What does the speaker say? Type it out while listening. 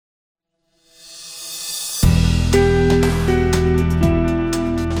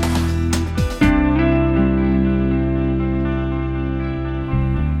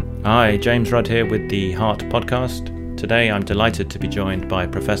Hi, James Rudd here with the Heart Podcast. Today I'm delighted to be joined by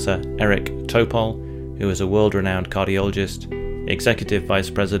Professor Eric Topol, who is a world-renowned cardiologist, Executive Vice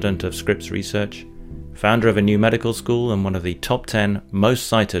President of Scripps Research, founder of a new medical school and one of the top 10 most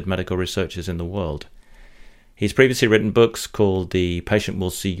cited medical researchers in the world. He's previously written books called The Patient Will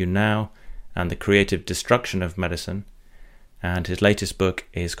See You Now and The Creative Destruction of Medicine, and his latest book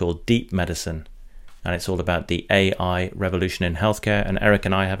is called Deep Medicine, and it's all about the AI revolution in healthcare. And Eric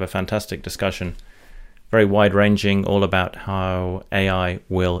and I have a fantastic discussion, very wide-ranging, all about how AI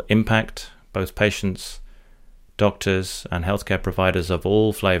will impact both patients, doctors, and healthcare providers of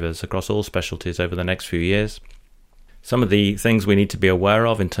all flavors across all specialties over the next few years. Some of the things we need to be aware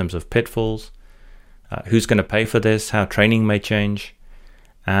of in terms of pitfalls, who's going to pay for this, how training may change,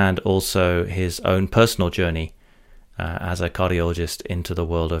 and also his own personal journey as a cardiologist into the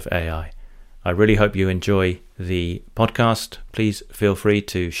world of AI. I really hope you enjoy the podcast. Please feel free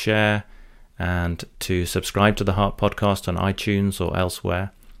to share and to subscribe to the Heart Podcast on iTunes or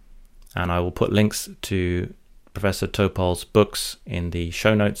elsewhere. And I will put links to Professor Topol's books in the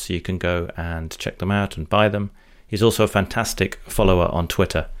show notes so you can go and check them out and buy them. He's also a fantastic follower on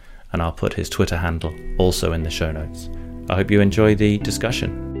Twitter, and I'll put his Twitter handle also in the show notes. I hope you enjoy the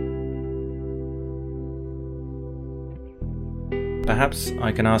discussion. Perhaps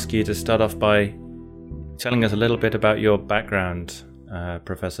I can ask you to start off by telling us a little bit about your background,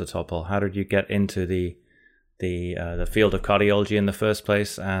 Professor Topol. How did you get into the field of cardiology in the first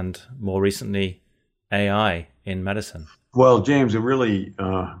place, and more recently, AI in medicine? Well, James, it really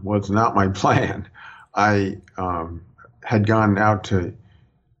was not my plan. I had gone out to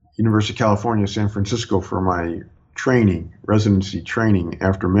University of California, San Francisco for my residency training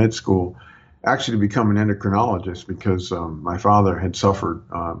after med school, actually to become an endocrinologist because my father had suffered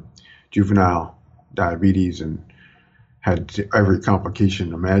juvenile diabetes and had every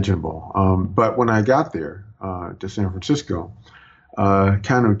complication imaginable. But when I got there to San Francisco,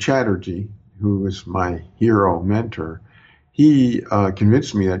 Kanu Chatterjee, who was my hero mentor, he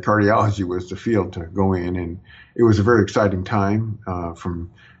convinced me that cardiology was the field to go in, and it was a very exciting time from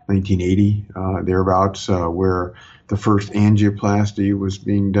 1980 thereabouts, where the first angioplasty was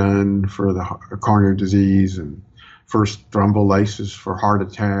being done for the coronary disease and first thrombolysis for heart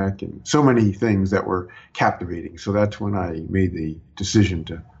attack, and so many things that were captivating. So that's when I made the decision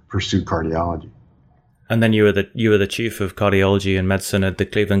to pursue cardiology. And then you were the chief of cardiology and medicine at the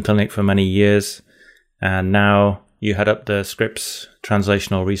Cleveland Clinic for many years, and now you head up the Scripps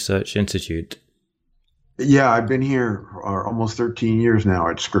Translational Research Institute. Yeah, I've been here almost 13 years now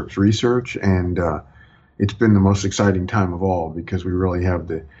at Scripps Research, and it's been the most exciting time of all because we really have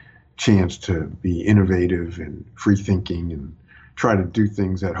the chance to be innovative and free-thinking and try to do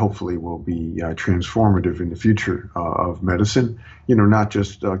things that hopefully will be transformative in the future of medicine, not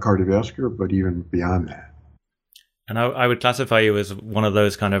just cardiovascular, but even beyond that. And I would classify you as one of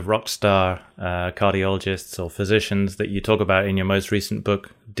those kind of rock star cardiologists or physicians that you talk about in your most recent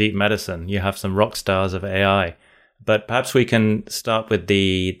book, Deep Medicine. You have some rock stars of AI. But perhaps we can start with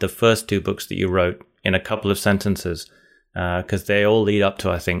the first two books that you wrote in a couple of sentences, because they all lead up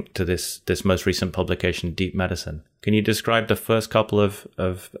to, I think, to this most recent publication, Deep Medicine. Can you describe the first couple of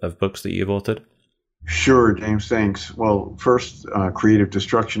books that you've authored? Sure, James, thanks. Well, first, Creative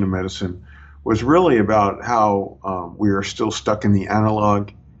Destruction of Medicine was really about how we are still stuck in the analog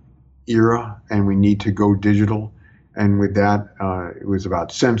era and we need to go digital. And with that, it was about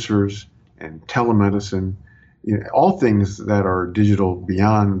sensors and telemedicine, all things that are digital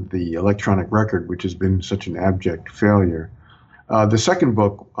beyond the electronic record, which has been such an abject failure. The second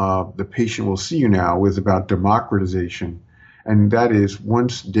book, The Patient Will See You Now, was about democratization. And that is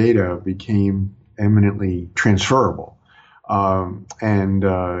once data became eminently transferable and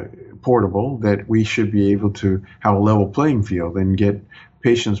portable, that we should be able to have a level playing field and get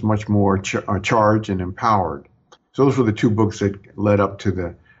patients much more charged and empowered. So those were the two books that led up to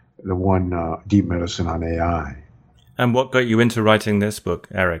the one, Deep Medicine on AI. And what got you into writing this book,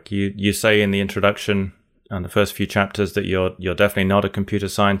 Eric? You say in the introduction on the first few chapters that you're definitely not a computer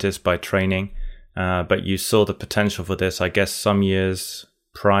scientist by training, but you saw the potential for this, I guess, some years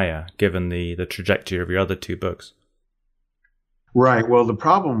prior, given the trajectory of your other two books. Right. Well, the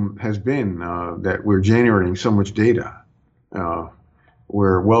problem has been that we're generating so much data.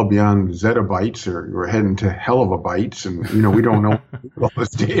 We're well beyond zettabytes, or we're heading to hell of a bytes, and we don't know all this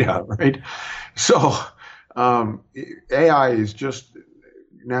data, right? So AI is just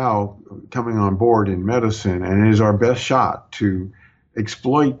now coming on board in medicine, and it is our best shot to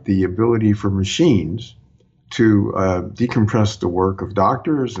exploit the ability for machines to decompress the work of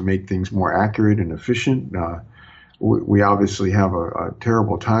doctors and make things more accurate and efficient. we obviously have a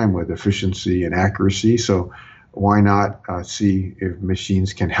terrible time with efficiency and accuracy. So why not see if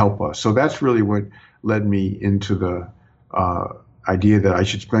machines can help us? So that's really what led me into the idea that I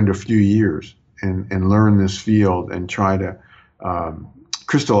should spend a few years and learn this field and try to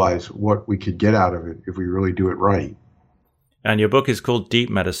crystallize what we could get out of it if we really do it right. And your book is called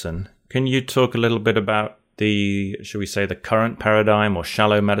Deep Medicine. Can you talk a little bit about should we say, the current paradigm, or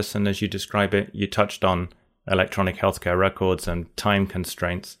shallow medicine as you describe it? You touched on electronic healthcare records and time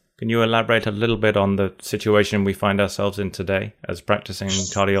constraints. Can you elaborate a little bit on the situation we find ourselves in today as practicing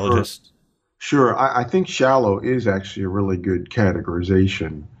cardiologists? Sure. I think shallow is actually a really good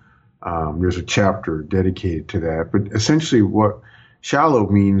categorization. There's a chapter dedicated to that. But essentially what shallow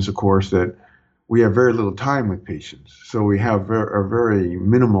means, of course, that we have very little time with patients. So we have a very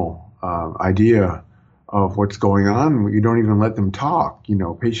minimal idea of what's going on. You don't even let them talk.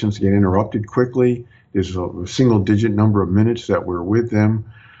 Patients get interrupted quickly. There's a single-digit number of minutes that we're with them.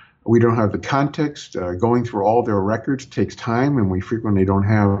 We don't have the context. Going through all their records takes time, and we frequently don't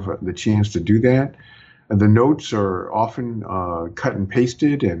have the chance to do that. And the notes are often cut and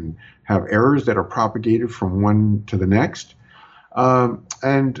pasted and have errors that are propagated from one to the next.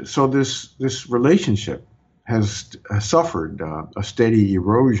 And so this relationship has suffered a steady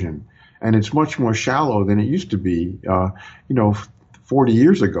erosion, and it's much more shallow than it used to be. 40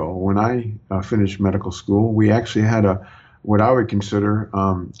 years ago, when I finished medical school, we actually had what I would consider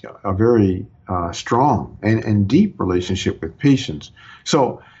a very strong and deep relationship with patients.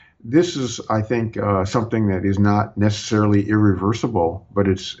 So this is, I think, something that is not necessarily irreversible, but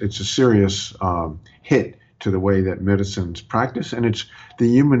it's a serious hit to the way that medicine's practiced, and it's the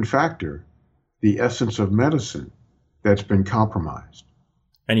human factor, the essence of medicine, that's been compromised.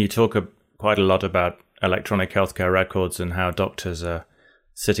 And you talk quite a lot about electronic healthcare records and how doctors are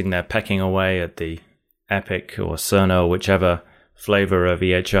sitting there pecking away at the Epic or Cerner, whichever flavor of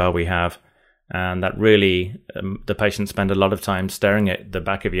EHR we have, and that really the patients spend a lot of time staring at the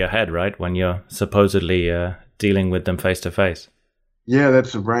back of your head, right, when you're supposedly dealing with them face to face. Yeah,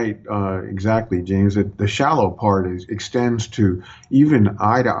 that's right. Exactly, James. The shallow part extends to even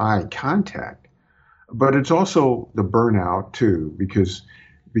eye-to-eye contact, but it's also the burnout too, because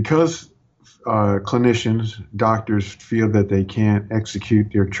clinicians, doctors feel that they can't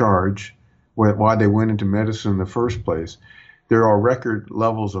execute their charge, why they went into medicine in the first place. There are record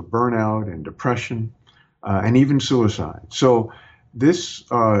levels of burnout and depression, and even suicide. So this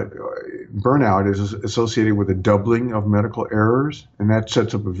burnout is associated with a doubling of medical errors, and that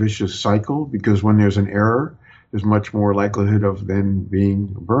sets up a vicious cycle, because when there's an error, there's much more likelihood of then being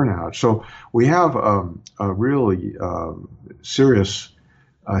burnout. So we have a really serious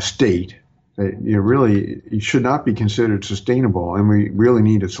state that it should not be considered sustainable, and we really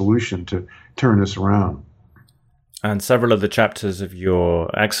need a solution to turn this around. And several of the chapters of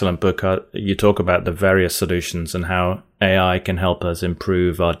your excellent book, you talk about the various solutions and how AI can help us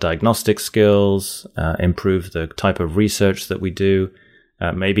improve our diagnostic skills, improve the type of research that we do,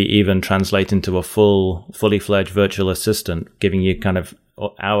 maybe even translate into a fully fledged virtual assistant, giving you kind of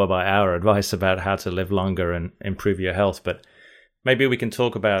hour by hour advice about how to live longer and improve your health. But maybe we can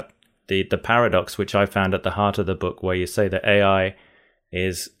talk about the paradox, which I found at the heart of the book, where you say that AI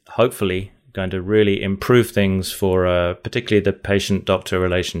is hopefully going to really improve things for particularly the patient-doctor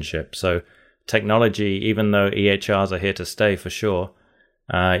relationship. So technology, even though EHRs are here to stay for sure,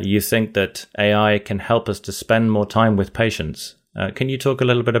 you think that AI can help us to spend more time with patients. Can you talk a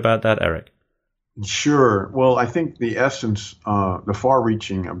little bit about that, Eric? Sure. Well, I think the essence, the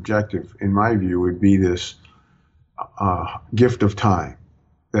far-reaching objective, in my view, would be this gift of time.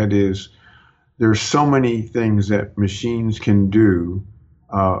 That is, there's so many things that machines can do.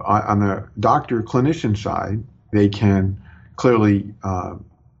 On the doctor-clinician side, they can clearly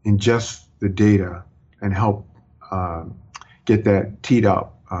ingest the data and help get that teed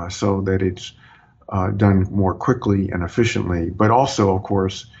up so that it's done more quickly and efficiently. But also, of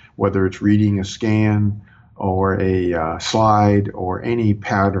course, whether it's reading a scan or a slide or any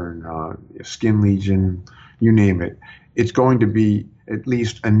pattern, skin lesion, you name it, it's going to be at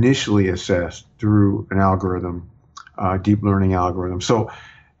least initially assessed through an algorithm, deep learning algorithm. So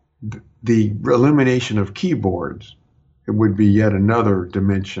the elimination of keyboards, it would be yet another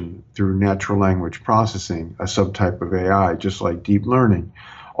dimension through natural language processing, a subtype of AI, just like deep learning.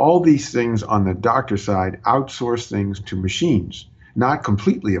 All these things on the doctor side outsource things to machines. Not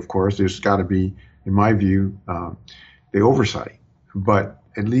completely, of course. There's got to be, in my view, the oversight, but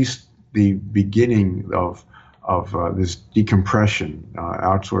at least the beginning of this decompression,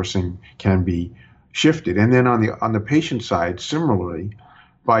 outsourcing can be shifted. And then on the patient side, similarly,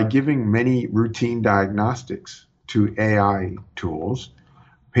 by giving many routine diagnostics to AI tools.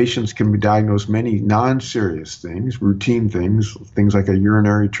 Patients can be diagnosed many non-serious things, routine things, things like a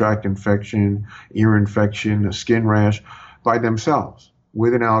urinary tract infection, ear infection, a skin rash, by themselves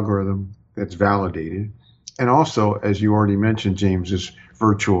with an algorithm that's validated. And also, as you already mentioned, James, this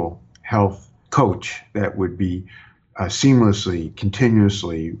virtual health coach that would be seamlessly,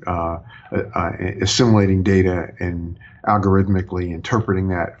 continuously assimilating data and algorithmically interpreting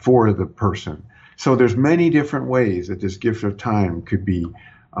that for the person. So there's many different ways that this gift of time could be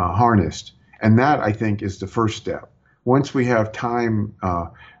harnessed. And that, I think, is the first step. Once we have time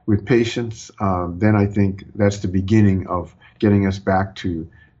with patients, then I think that's the beginning of getting us back to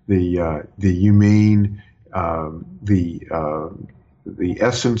the humane, the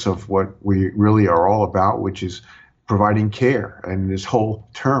essence of what we really are all about, which is providing care. And this whole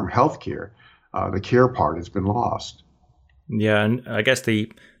term, healthcare, the care part has been lost. Yeah, and I guess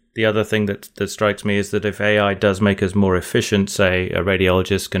the other thing that strikes me is that if AI does make us more efficient, say a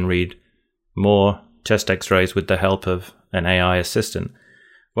radiologist can read more chest x-rays with the help of an AI assistant,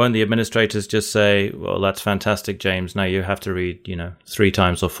 won't the administrators just say, well, that's fantastic, James, now you have to read, 3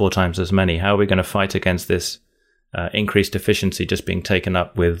 times or 4 times as many? How are we going to fight against this increased efficiency just being taken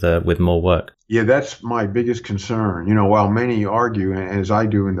up with more work? Yeah, that's my biggest concern. While many argue, as I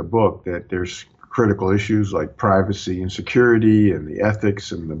do in the book, that there's critical issues like privacy and security and the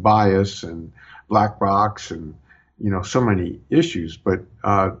ethics and the bias and black box and, so many issues. But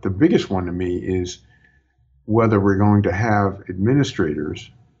the biggest one to me is whether we're going to have administrators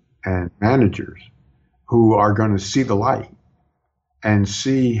and managers who are going to see the light and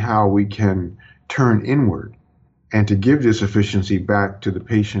see how we can turn inward and to give this efficiency back to the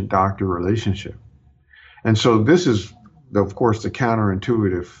patient-doctor relationship. And so this is, of course, the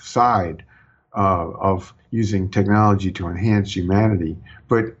counterintuitive side of using technology to enhance humanity,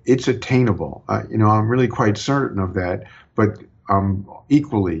 but it's attainable. I'm really quite certain of that, but I'm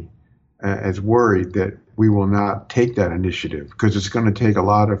equally as worried that we will not take that initiative because it's going to take a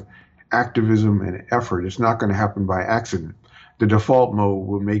lot of activism and effort. It's not going to happen by accident. The default mode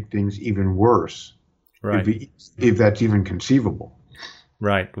will make things even worse, right? If that's even conceivable.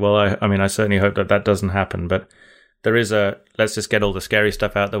 Right. Well, I certainly hope that doesn't happen, but there is let's just get all the scary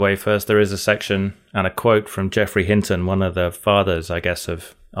stuff out of the way first. There is a section and a quote from Geoffrey Hinton, one of the fathers, I guess,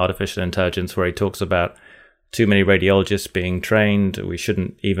 of artificial intelligence, where he talks about too many radiologists being trained. We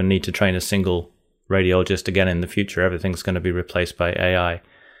shouldn't even need to train a single radiologist again in the future. Everything's going to be replaced by AI. I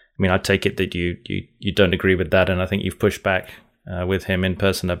mean, I take it that you don't agree with that, and I think you've pushed back with him in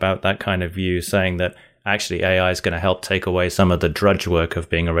person about that kind of view, saying that actually AI is going to help take away some of the drudge work of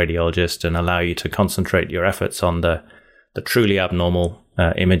being a radiologist and allow you to concentrate your efforts on the truly abnormal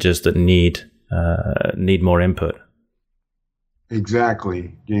images that need more input.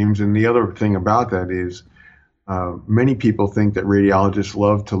 Exactly, James. And the other thing about that is many people think that radiologists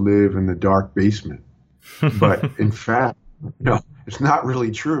love to live in the dark basement. But in fact, it's not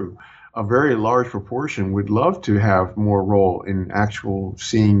really true. A very large proportion would love to have more role in actual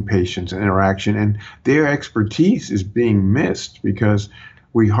seeing patients and interaction, and their expertise is being missed because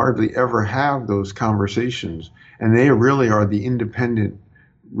we hardly ever have those conversations, and they really are the independent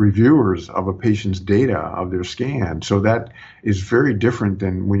reviewers of a patient's data, of their scan. So that is very different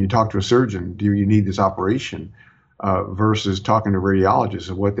than when you talk to a surgeon, do you need this operation? Versus talking to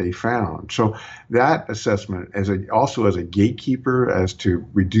radiologists of what they found. So that assessment also as a gatekeeper as to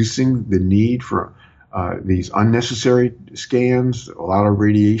reducing the need for these unnecessary scans, a lot of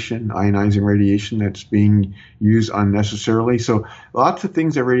radiation, ionizing radiation that's being used unnecessarily. So lots of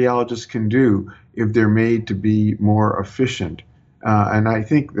things that radiologists can do if they're made to be more efficient. And I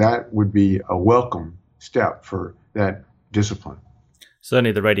think that would be a welcome step for that discipline.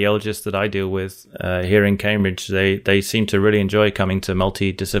 Certainly the radiologists that I deal with here in Cambridge, they seem to really enjoy coming to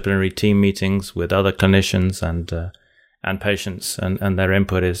multidisciplinary team meetings with other clinicians and patients, and their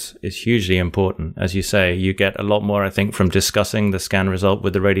input is hugely important. As you say, you get a lot more, I think, from discussing the scan result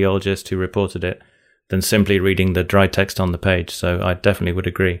with the radiologist who reported it than simply reading the dry text on the page. So I definitely would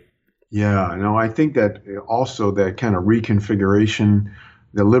agree. Yeah, no, I think that also that kind of reconfiguration,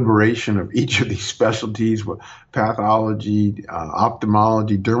 the liberation of each of these specialties, pathology,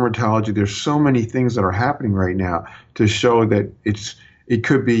 ophthalmology, dermatology. There's so many things that are happening right now to show that it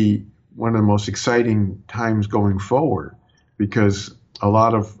could be one of the most exciting times going forward, because a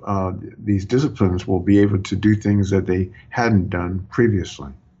lot of these disciplines will be able to do things that they hadn't done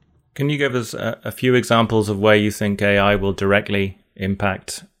previously. Can you give us a few examples of where you think AI will directly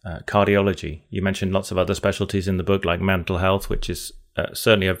impact cardiology? You mentioned lots of other specialties in the book, like mental health, which is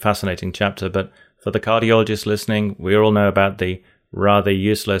certainly a fascinating chapter, but for the cardiologists listening, we all know about the rather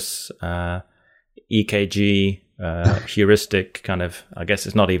useless EKG heuristic kind of, I guess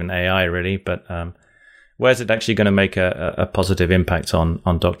it's not even AI really, but where's it actually going to make a positive impact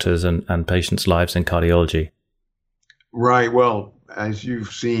on doctors and patients' lives in cardiology? Right. Well, as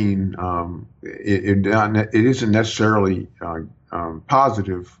you've seen, it isn't necessarily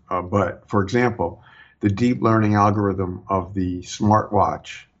positive, but for example, the deep learning algorithm of the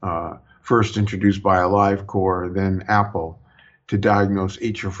smartwatch, first introduced by AliveCor, then Apple, to diagnose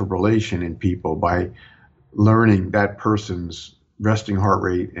atrial fibrillation in people by learning that person's resting heart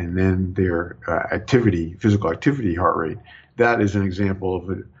rate and then their physical activity heart rate. That is an example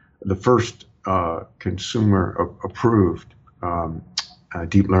of the first consumer approved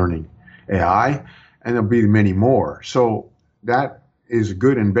deep learning AI, and there'll be many more. So that is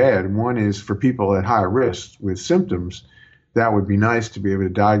good and bad. One is for people at high risk with symptoms, that would be nice to be able to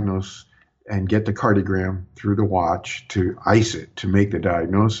diagnose and get the cardiogram through the watch to ice it to make the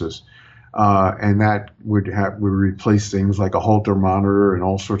diagnosis. And that would replace things like a Holter monitor and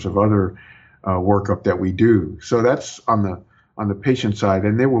all sorts of other workup that we do. So that's on the patient side,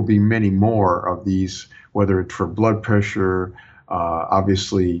 and there will be many more of these, whether it's for blood pressure.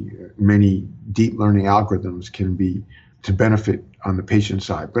 Obviously, many deep learning algorithms can be to benefit on the patient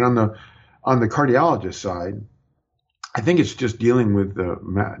side, but on the cardiologist side, I think it's just dealing with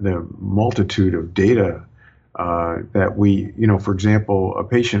the multitude of data that we, for example, a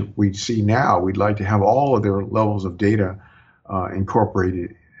patient we see now, we'd like to have all of their levels of data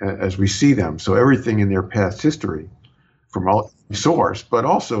incorporated as we see them. So everything in their past history from all source, but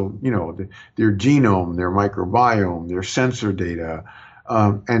also, their genome, their microbiome, their sensor data.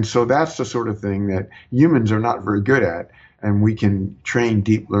 And so that's the sort of thing that humans are not very good at, and we can train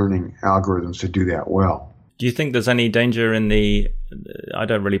deep learning algorithms to do that well. Do you think there's any danger in I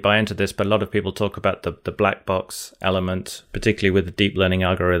don't really buy into this, but a lot of people talk about the black box element, particularly with the deep learning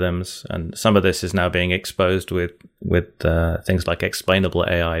algorithms, and some of this is now being exposed with things like explainable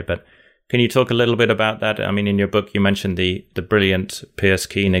AI. But can you talk a little bit about that? I mean, in your book, you mentioned the brilliant Pierce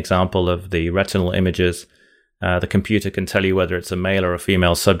Keane example of the retinal images. The computer can tell you whether it's a male or a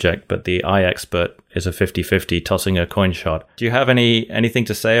female subject, but the eye expert is a 50-50 tossing a coin shot. Do you have anything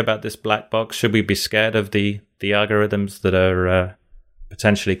to say about this black box? Should we be scared of the algorithms that are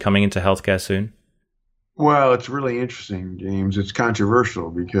potentially coming into healthcare soon? Well, it's really interesting, James. It's controversial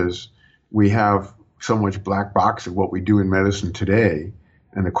because we have so much black box of what we do in medicine today.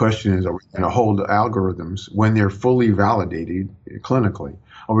 And the question is, are we going to hold algorithms when they're fully validated clinically?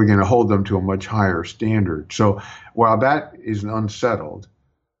 Are we going to hold them to a much higher standard? So while that is unsettled,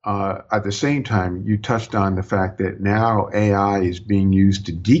 at the same time, you touched on the fact that now AI is being used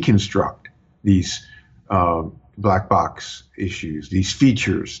to deconstruct these black box issues, these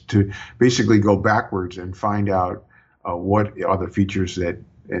features, to basically go backwards and find out what are the features that,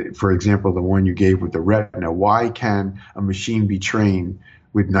 for example, the one you gave with the retina. Why can a machine be trained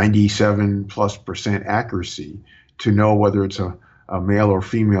with 97+% accuracy to know whether it's a male or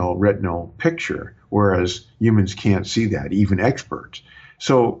female retinal picture, whereas humans can't see that, even experts?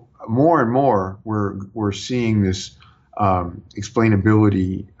 So more and more, we're seeing this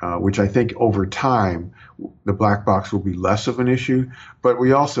explainability, which I think over time, the black box will be less of an issue. But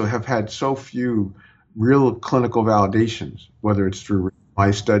we also have had so few real clinical validations, whether it's through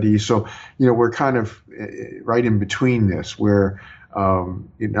my studies. So, we're kind of right in between this, where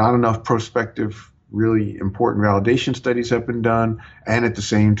not enough prospective, really important validation studies have been done, and at the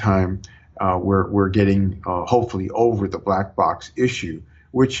same time, we're getting hopefully over the black box issue,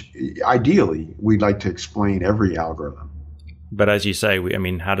 which ideally we'd like to explain every algorithm. But as you say,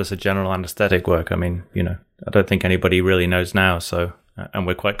 how does a general anesthetic work? I don't think anybody really knows now. So, and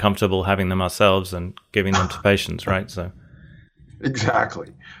we're quite comfortable having them ourselves and giving them to patients, right? So.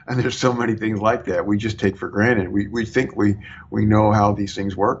 Exactly. And there's so many things like that we just take for granted. We think we know how these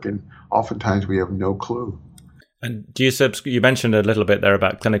things work, and oftentimes we have no clue. And you mentioned a little bit there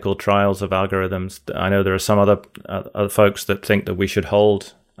about clinical trials of algorithms. I know there are some other folks that think that we should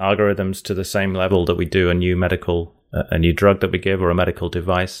hold algorithms to the same level that we do a new drug that we give or a medical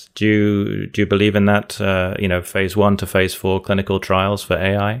device. Do you believe in that, phase 1 to phase 4 clinical trials for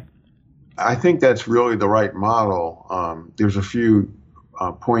AI? I think that's really the right model. There's a few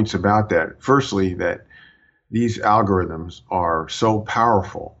points about that. Firstly, that these algorithms are so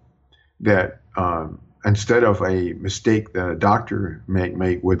powerful that instead of a mistake that a doctor may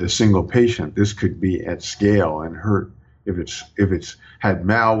make with a single patient, this could be at scale and hurt if it's had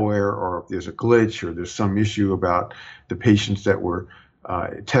malware, or if there's a glitch, or there's some issue about the patients that were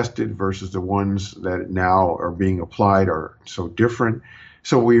tested versus the ones that now are being applied are so different.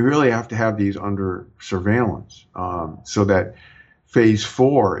 So we really have to have these under surveillance, so that phase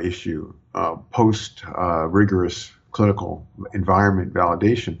 4 issue post rigorous clinical environment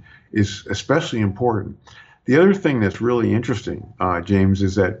validation is especially important. The other thing that's really interesting, James,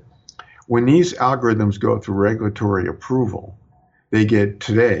 is that when these algorithms go through regulatory approval, they get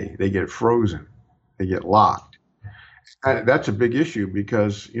frozen, they get locked. That's a big issue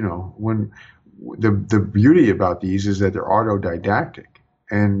because, when the beauty about these is that they're autodidactic,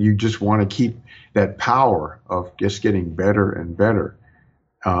 and you just want to keep that power of just getting better and better.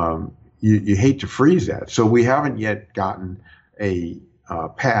 You hate to freeze that. So we haven't yet gotten a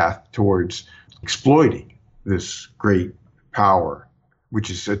path towards exploiting this great power, which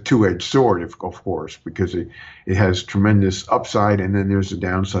is a two-edged sword, of course, because it has tremendous upside, and then there's the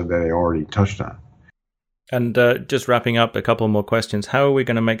downside that I already touched on. And just wrapping up, a couple more questions. How are we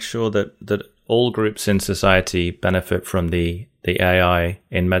going to make sure that all groups in society benefit from the AI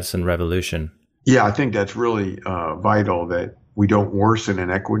in medicine revolution? Yeah, I think that's really vital that we don't worsen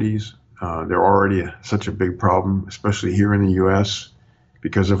inequities. They're already such a big problem, especially here in the U.S.,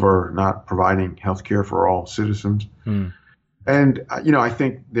 because of our not providing health care for all citizens. And, I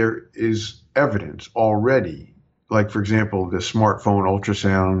think there is evidence already, like, for example, the smartphone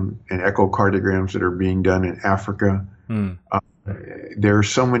ultrasound and echocardiograms that are being done in Africa. There are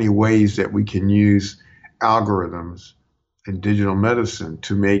so many ways that we can use algorithms and digital medicine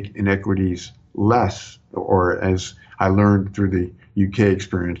to make inequities less, or as I learned through the UK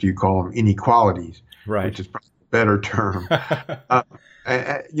experience, you call them inequalities, right? Which is probably a better term.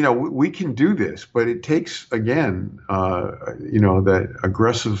 We can do this, but it takes, again, that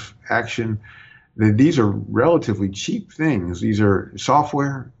aggressive action. These are relatively cheap things. These are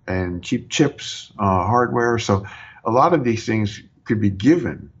software and cheap chips, hardware. So a lot of these things could be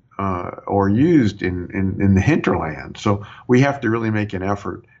given or used in the hinterland. So we have to really make an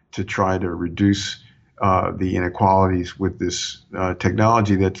effort to try to reduce the inequalities with this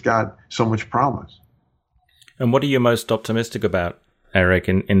technology that's got so much promise. And what are you most optimistic about, Eric,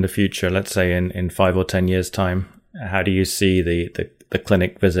 in the future? Let's say in 5 or 10 years' time, how do you see the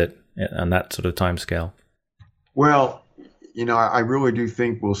clinic visit on that sort of timescale? Well, I really do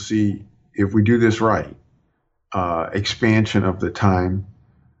think we'll see, if we do this right, expansion of the time,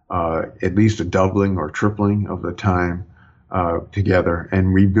 at least a doubling or tripling of the time together,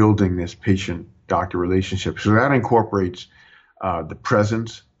 and rebuilding this patient-doctor relationship. So that incorporates the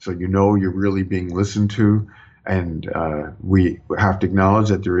presence, so you're really being listened to. And we have to acknowledge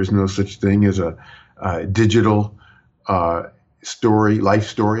that there is no such thing as a digital life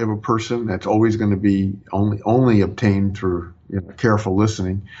story of a person. That's always going to be only obtained through careful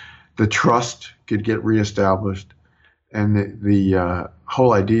listening. The trust could get reestablished, and the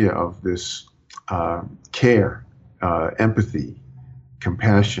whole idea of this care, empathy,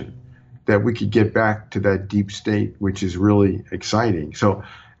 compassion, that we could get back to that deep state, which is really exciting. So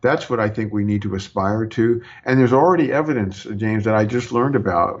that's what I think we need to aspire to. And there's already evidence, James, that I just learned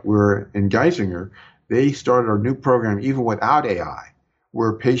about, where in Geisinger, they started a new program even without AI,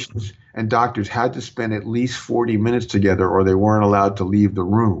 where patients and doctors had to spend at least 40 minutes together or they weren't allowed to leave the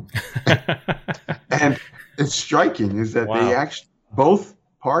room. And it's striking is that they actually, both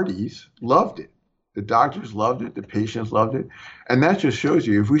parties loved it. The doctors loved it, the patients loved it. And that just shows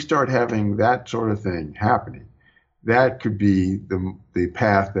you, if we start having that sort of thing happening, that could be the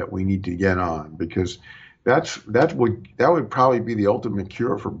path that we need to get on, because that would probably be the ultimate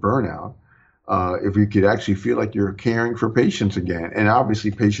cure for burnout, if you could actually feel like you're caring for patients again. And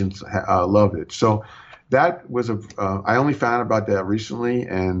obviously patients love it. So that was I only found about that recently,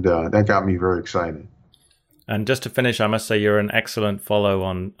 and that got me very excited. And just to finish, I must say you're an excellent follow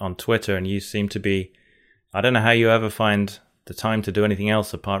on Twitter, and you seem to be, I don't know how you ever find the time to do anything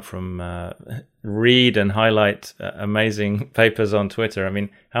else apart from read and highlight amazing papers on Twitter. I mean,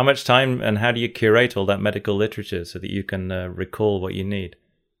 how much time and how do you curate all that medical literature so that you can recall what you need?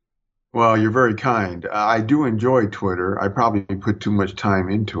 Well, you're very kind. I do enjoy Twitter. I probably put too much time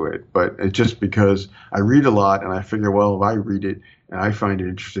into it, but it's just because I read a lot and I figure, well, if I read it and I find it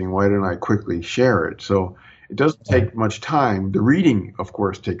interesting, why don't I quickly share it? So it doesn't take much time. The reading, of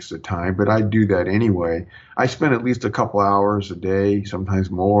course, takes the time, but I do that anyway. I spend at least a couple hours a day, sometimes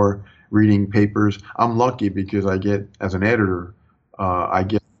more, reading papers. I'm lucky because I get, as an editor, I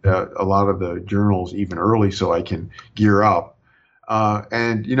get a lot of the journals even early so I can gear up.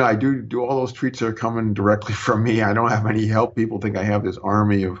 And, I do all those tweets that are coming directly from me. I don't have any help. People think I have this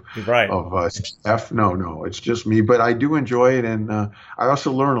army of staff. No, it's just me. But I do enjoy it. And I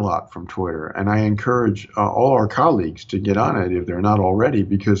also learn a lot from Twitter. And I encourage all our colleagues to get on it if they're not already,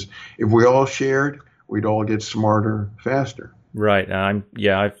 because if we all shared, we'd all get smarter faster. Right.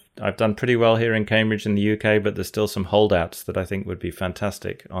 I've done pretty well here in Cambridge in the UK, but there's still some holdouts that I think would be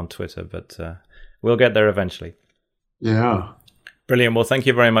fantastic on Twitter. But we'll get there eventually. Yeah. Brilliant. Well, thank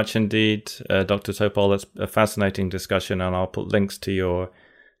you very much indeed, Dr. Topol. That's a fascinating discussion, and I'll put links to your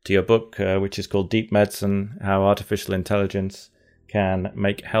book, which is called Deep Medicine: How Artificial Intelligence Can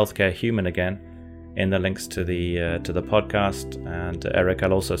Make Healthcare Human Again, in the links to the podcast. And Eric,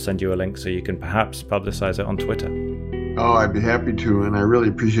 I'll also send you a link so you can perhaps publicize it on Twitter. Oh, I'd be happy to, and I really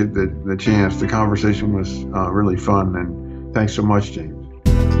appreciate the chance. The conversation was really fun, and thanks so much, James.